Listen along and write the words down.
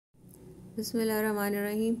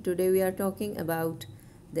Bismillahirrahmanirrahim. Today we are talking about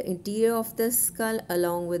the interior of the skull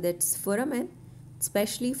along with its foramen,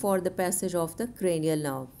 especially for the passage of the cranial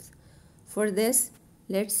nerves. For this,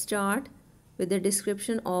 let's start with the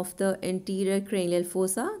description of the anterior cranial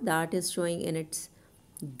fossa that is showing in its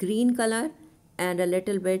green color and a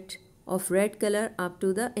little bit of red color up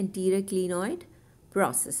to the anterior clinoid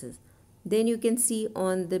processes. Then you can see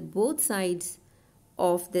on the both sides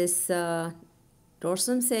of this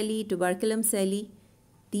dorsum celli, tuberculum celli,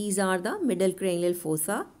 these are the middle cranial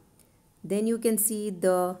fossa. Then you can see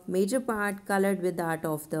the major part colored with that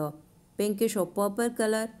of the pinkish or purple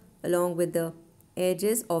color along with the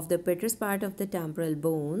edges of the petrous part of the temporal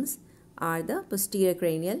bones are the posterior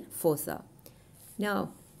cranial fossa.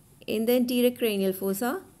 Now, in the anterior cranial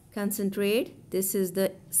fossa, concentrate, this is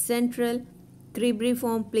the central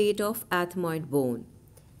cribriform plate of ethmoid bone.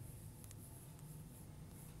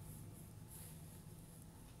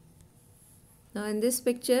 Now in this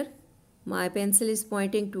picture, my pencil is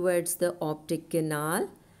pointing towards the optic canal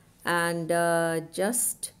and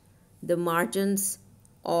just the margins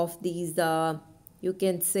of these, you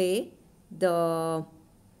can say the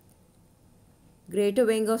greater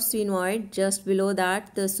wing of sphenoid, just below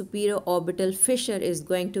that the superior orbital fissure is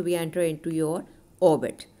going to be enter into your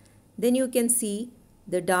orbit. Then you can see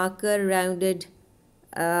the darker rounded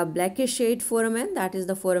blackish shade foramen, that is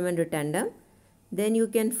the foramen rotundum. Then you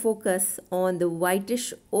can focus on the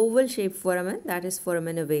whitish oval shaped foramen, that is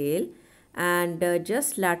foramen ovale, and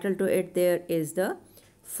just lateral to it there is the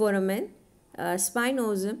foramen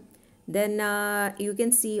spinoza. Then you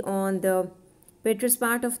can see on the petrous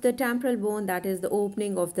part of the temporal bone, that is the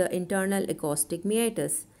opening of the internal acoustic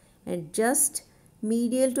meatus, and just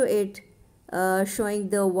medial to it showing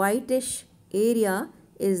the whitish area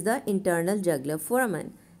is the internal jugular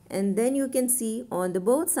foramen. And then you can see on the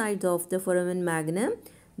both sides of the foramen magnum,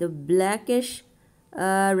 the blackish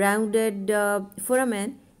rounded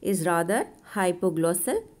foramen is rather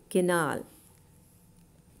hypoglossal canal.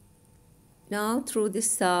 Now through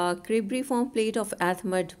this cribriform plate of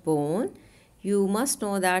ethmoid bone, you must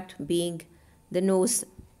know that being the nose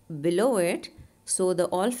below it, so the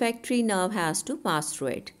olfactory nerve has to pass through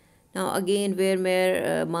it. Now again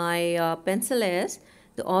where my pencil is,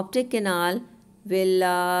 the optic canal will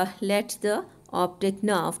let the optic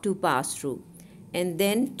nerve to pass through, and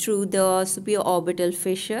then through the superior orbital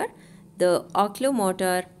fissure, the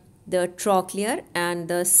oculomotor, the trochlear and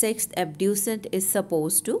the sixth abducent is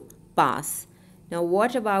supposed to pass. Now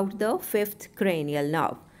what about the fifth cranial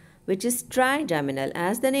nerve, which is trigeminal?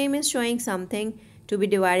 As the name is showing something to be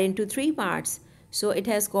divided into three parts, so it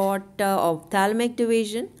has got ophthalmic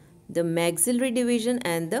division, the maxillary division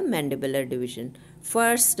and the mandibular division.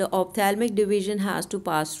 First, the ophthalmic division has to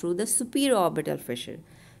pass through the superior orbital fissure.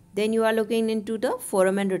 Then you are looking into the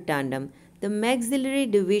foramen rotundum. The maxillary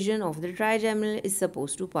division of the trigeminal is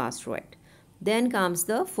supposed to pass through it. Then comes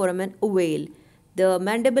the foramen ovale. The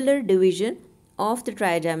mandibular division of the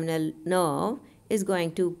trigeminal nerve is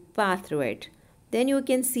going to pass through it. Then you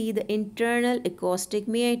can see the internal acoustic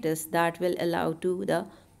meatus that will allow to the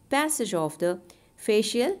passage of the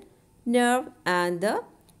facial nerve and the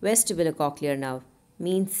vestibulocochlear nerve,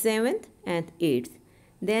 means 7th and 8th.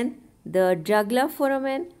 Then the jugular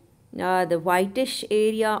foramen, the whitish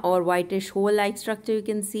area or whitish hole-like structure, you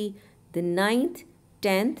can see the 9th,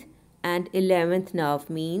 10th and 11th nerve,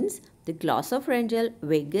 means the glossopharyngeal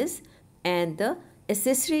vagus and the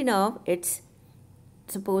accessory nerve, they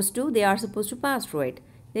are supposed to pass through it.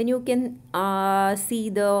 Then you can see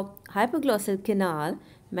the hypoglossal canal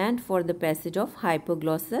meant for the passage of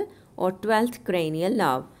hypoglossal or 12th cranial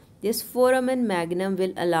nerve. This foramen magnum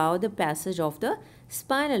will allow the passage of the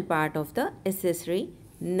spinal part of the accessory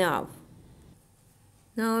nerve.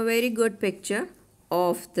 Now a very good picture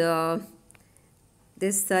of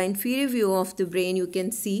this inferior view of the brain you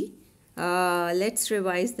can see. Let's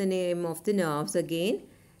revise the name of the nerves again.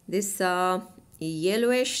 This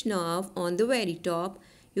yellowish nerve on the very top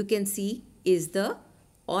you can see is the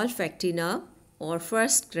olfactory nerve or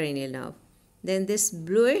first cranial nerve. Then this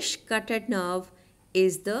bluish cutted nerve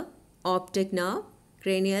is the optic nerve,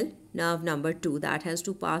 cranial nerve number 2, that has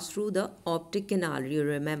to pass through the optic canal, you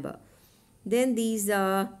remember. Then these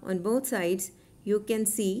on both sides you can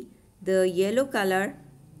see the yellow color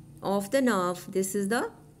of the nerve, this is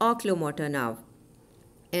the oculomotor nerve,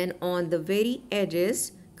 and on the very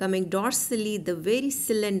edges coming dorsally, the very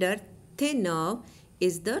cylinder thin nerve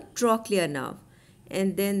is the trochlear nerve,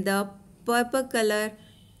 and then the purple color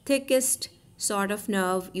thickest sort of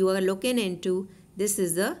nerve you are looking into, this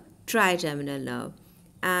is the trigeminal nerve.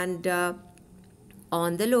 And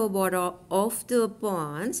on the lower border of the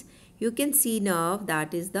pons you can see nerve,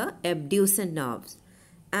 that is the abducent nerves.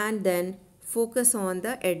 And then focus on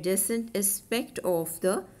the adjacent aspect of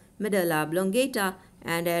the medulla oblongata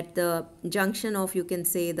and at the junction of, you can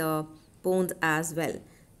say, the bones as well.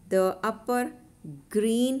 The upper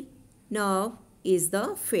green nerve is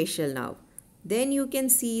the facial nerve. Then you can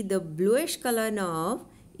see the bluish color nerve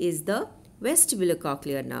is the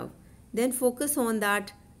vestibulocochlear nerve. Then focus on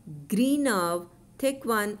that green nerve, thick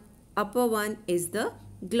one, upper one is the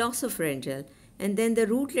glossopharyngeal. And then the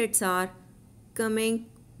rootlets are coming,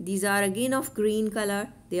 these are again of green color,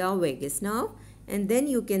 they are vagus nerve. And then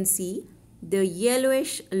you can see the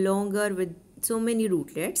yellowish longer with so many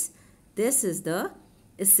rootlets. This is the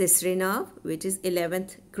accessory nerve, which is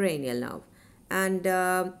 11th cranial nerve. And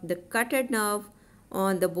the cutted nerve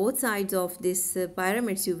on the both sides of this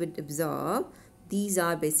pyramids you would observe, these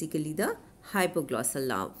are basically the hypoglossal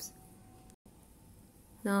nerves.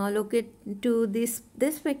 Now look into this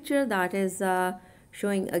picture that is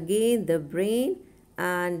showing again the brain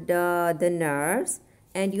and the nerves,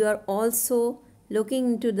 and you are also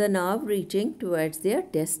looking into the nerve reaching towards their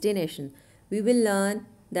destination. We will learn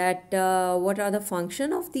that what are the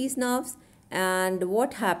function of these nerves and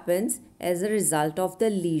what happens as a result of the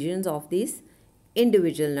lesions of these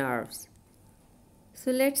individual nerves.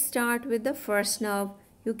 So let's start with the first nerve.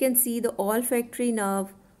 You can see the olfactory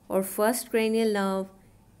nerve or first cranial nerve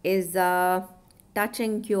is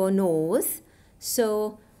touching your nose,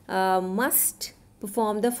 so must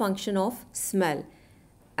perform the function of smell.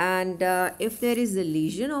 And if there is a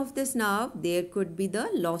lesion of this nerve, there could be the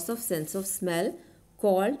loss of sense of smell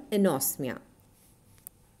called anosmia.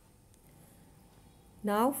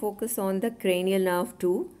 Now focus on the cranial nerve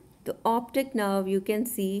 2. The optic nerve, you can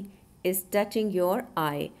see, is touching your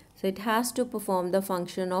eye. So it has to perform the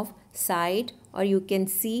function of sight, or you can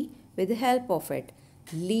see with the help of it.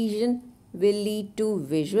 Lesion will lead to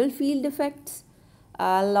visual field defects,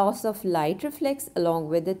 loss of light reflex along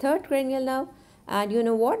with the third cranial nerve. And you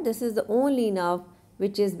know what? This is the only nerve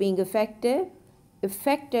which is being affected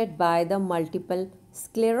by the multiple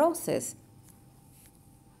sclerosis.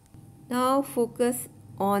 Now focus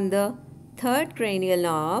on the third cranial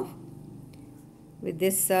nerve with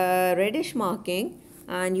this reddish marking,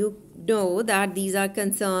 and you know that these are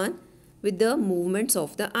concerned with the movements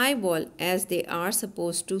of the eyeball as they are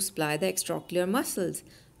supposed to supply the extraocular muscles.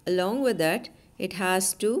 Along with that, it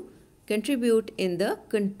has to contribute in the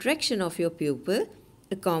contraction of your pupil,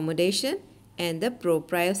 accommodation, and the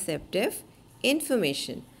proprioceptive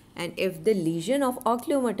information. And if the lesion of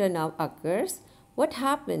oculomotor nerve occurs, what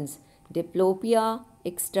happens? Diplopia,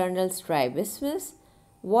 external strabismus.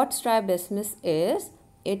 What strabismus is?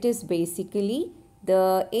 It is basically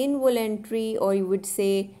the involuntary, or you would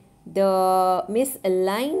say the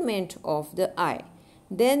misalignment of the eye.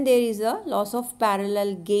 Then there is a loss of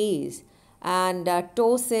parallel gaze and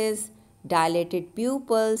ptosis, dilated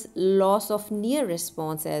pupils, loss of near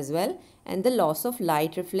response as well, and the loss of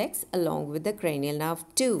light reflex along with the cranial nerve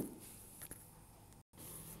 2.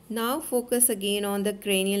 Now focus again on the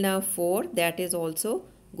cranial nerve 4, that is also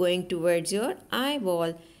going towards your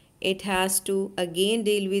eyeball. It has to again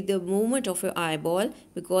deal with the movement of your eyeball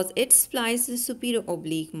because it supplies the superior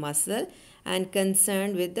oblique muscle and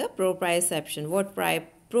concerned with the proprioception. What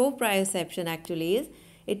proprioception actually is?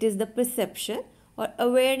 It is the perception or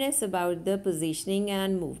awareness about the positioning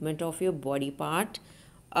and movement of your body part,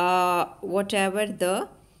 whatever the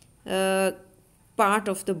part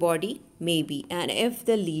of the body may be. And if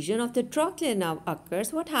the lesion of the trochlear nerve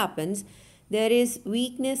occurs, what happens? There is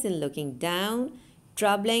weakness in looking down,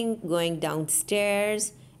 troubling going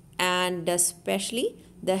downstairs, and especially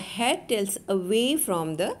the head tilts away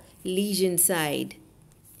from the lesion side.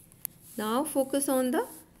 Now focus on the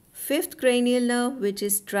fifth cranial nerve, which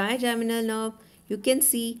is trigeminal nerve. You can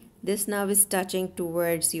see this nerve is touching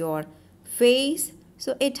towards your face,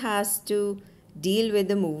 so it has to deal with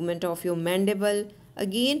the movement of your mandible.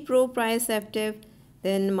 Again proprioceptive.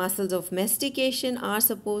 Then muscles of mastication are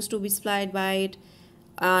supposed to be supplied by it,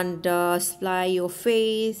 and supply your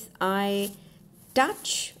face, eye,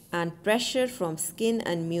 touch and pressure from skin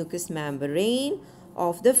and mucous membrane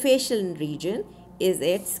of the facial region is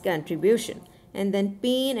its contribution. And then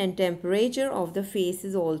pain and temperature of the face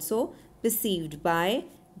is also perceived by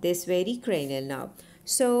this very cranial nerve.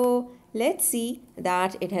 So let's see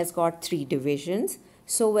that it has got 3 divisions.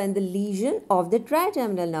 So when the lesion of the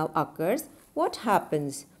trigeminal nerve occurs, what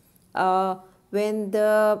happens? When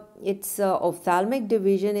its ophthalmic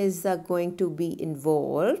division is going to be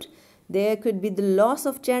involved, there could be the loss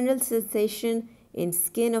of general sensation in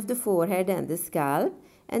skin of the forehead and the scalp,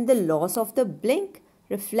 and the loss of the blink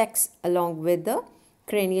reflex along with the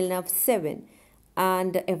cranial nerve 7.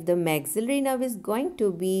 And if the maxillary nerve is going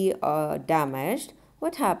to be damaged,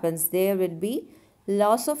 what happens? There will be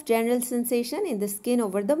loss of general sensation in the skin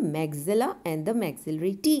over the maxilla and the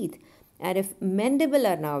maxillary teeth. And if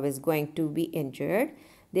mandibular nerve is going to be injured,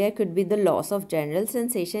 there could be the loss of general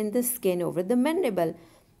sensation in the skin over the mandible,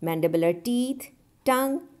 mandibular teeth,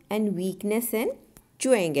 tongue, and weakness in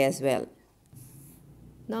chewing as well.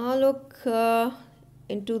 Now look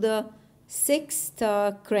into the sixth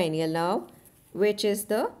cranial nerve, which is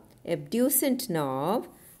the abducent nerve,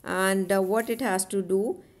 and what it has to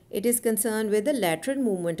do, it is concerned with the lateral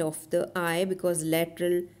movement of the eye, because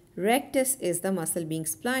lateral rectus is the muscle being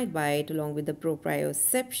supplied by it along with the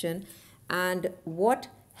proprioception. And what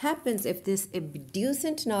happens if this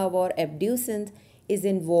abducent nerve or abducent is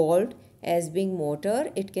involved as being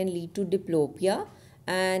motor, it can lead to diplopia,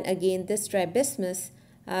 and again the strabismus,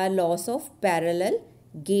 loss of parallel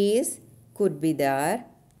gaze could be there.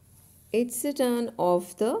 It's a turn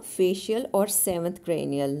of the facial or seventh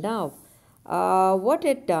cranial nerve. What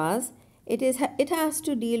it does, it has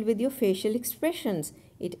to deal with your facial expressions.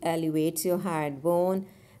 It elevates your head bone.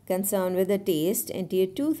 Concerned with the taste, anterior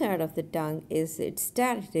two-thirds of the tongue is its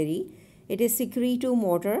territory. It is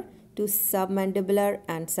secretomotor to submandibular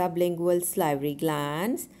and sublingual salivary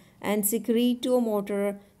glands, and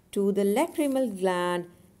secretomotor to the lacrimal gland,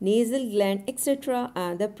 nasal gland, etc.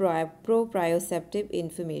 And the proprioceptive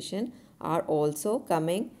information are also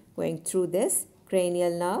going through this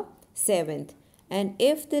cranial nerve seventh. And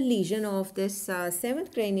if the lesion of this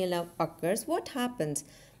seventh cranial nerve occurs, what happens?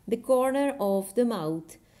 The corner of the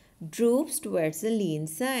mouth droops towards the lean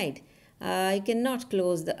side. You cannot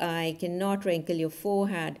close the eye, cannot wrinkle your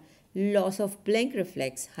forehead, loss of blink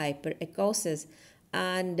reflex, hyperacusis,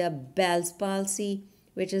 and Bell's palsy,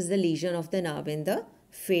 which is the lesion of the nerve in the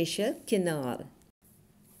facial canal.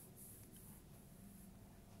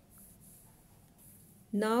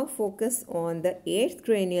 Now focus on the eighth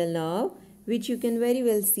cranial nerve, which you can very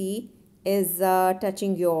well see is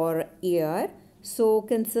touching your ear. So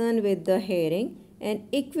concerned with the hearing and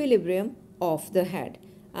equilibrium of the head.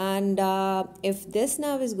 And if this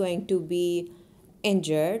nerve is going to be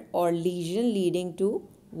injured or lesion leading to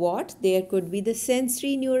what? There could be the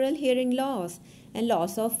sensory neural hearing loss and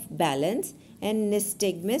loss of balance, and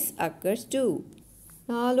nystagmus occurs too.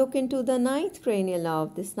 Now look into the ninth cranial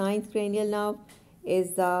nerve. This ninth cranial nerve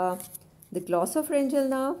is the glossopharyngeal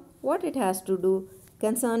nerve. What it has to do?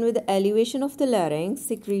 Concerned with the elevation of the larynx,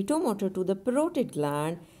 secretomotor to the parotid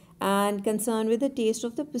gland, and concerned with the taste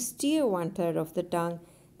of the posterior one-third of the tongue.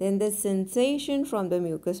 Then the sensation from the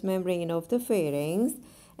mucous membrane of the pharynx,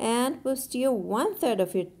 and posterior one-third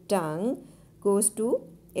of your tongue goes to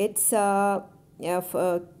its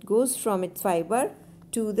goes from its fiber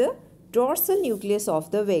to the dorsal nucleus of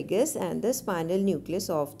the vagus and the spinal nucleus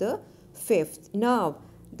of the fifth nerve.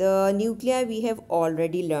 The nuclei we have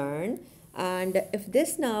already learned, and if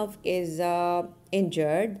this nerve is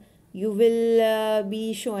injured, you will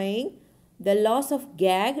be showing the loss of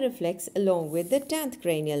gag reflex along with the 10th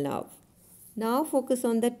cranial nerve. Now focus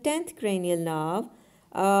on the 10th cranial nerve.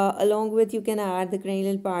 Along with, you can add the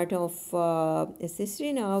cranial part of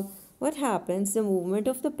accessory nerve. What happens? The movement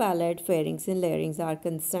of the palate, pharynx and larynx are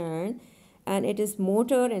concerned, and it is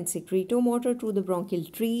motor and secretomotor to the bronchial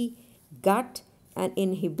tree, gut, and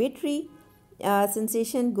inhibitory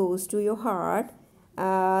sensation goes to your heart,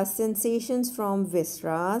 sensations from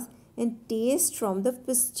viscerals, and taste from the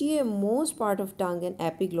posterior most part of tongue and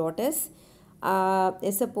epiglottis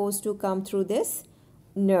is supposed to come through this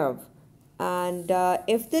nerve. And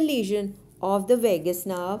if the lesion of the vagus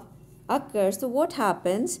nerve occurs, so what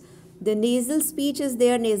happens? The nasal speech is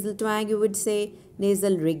there, nasal twang you would say,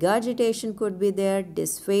 nasal regurgitation could be there,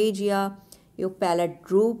 dysphagia, your palate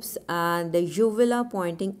droops and the uvula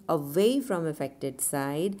pointing away from affected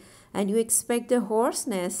side, and you expect a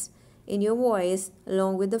hoarseness in your voice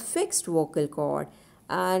along with the fixed vocal cord,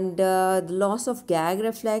 and the loss of gag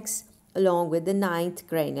reflex along with the 9th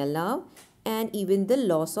cranial nerve, and even the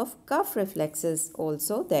loss of cuff reflexes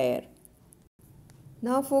also there.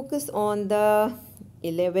 Now focus on the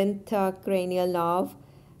 11th cranial nerve.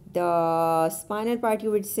 The spinal part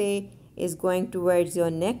you would say is going towards your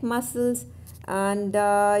neck muscles, and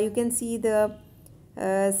you can see the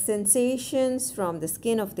sensations from the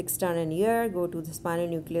skin of the external ear go to the spinal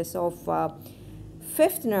nucleus of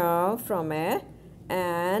 5th nerve from a,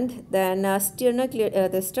 and then the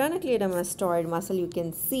sternocleidomastoid muscle you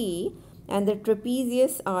can see, and the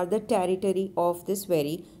trapezius are the territory of this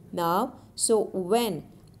very nerve. So when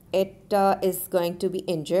it is going to be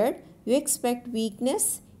injured, you expect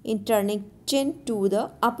weakness in turning chin to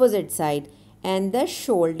the opposite side and the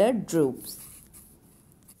shoulder droops.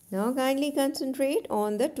 Now kindly concentrate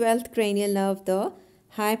on the 12th cranial nerve, the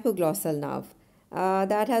hypoglossal nerve.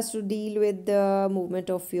 That has to deal with the movement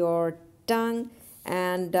of your tongue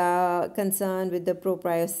and concerned with the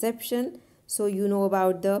proprioception. So you know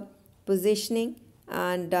about the positioning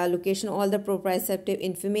and location. All the proprioceptive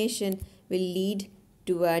information will lead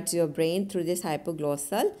towards your brain through this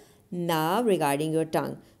hypoglossal nerve regarding your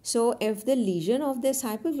tongue. So if the lesion of this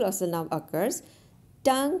hypoglossal nerve occurs,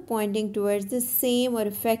 tongue pointing towards the same or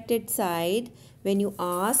affected side when you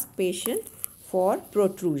ask patient for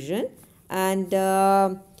protrusion. And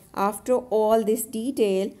after all this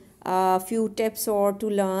detail, a few tips or to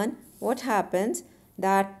learn what happens,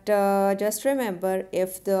 that just remember,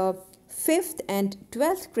 if the 5th and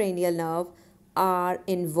 12th cranial nerve are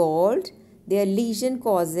involved, their lesion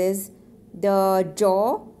causes the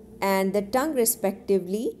jaw and the tongue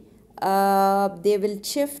respectively. They will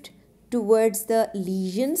shift towards the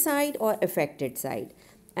lesion side or affected side.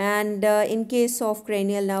 And in case of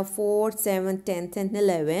cranial nerve 4th, 7th, 10th and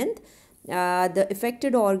 11th, the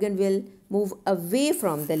affected organ will move away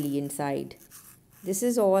from the lesion side. This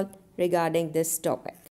is all regarding this topic.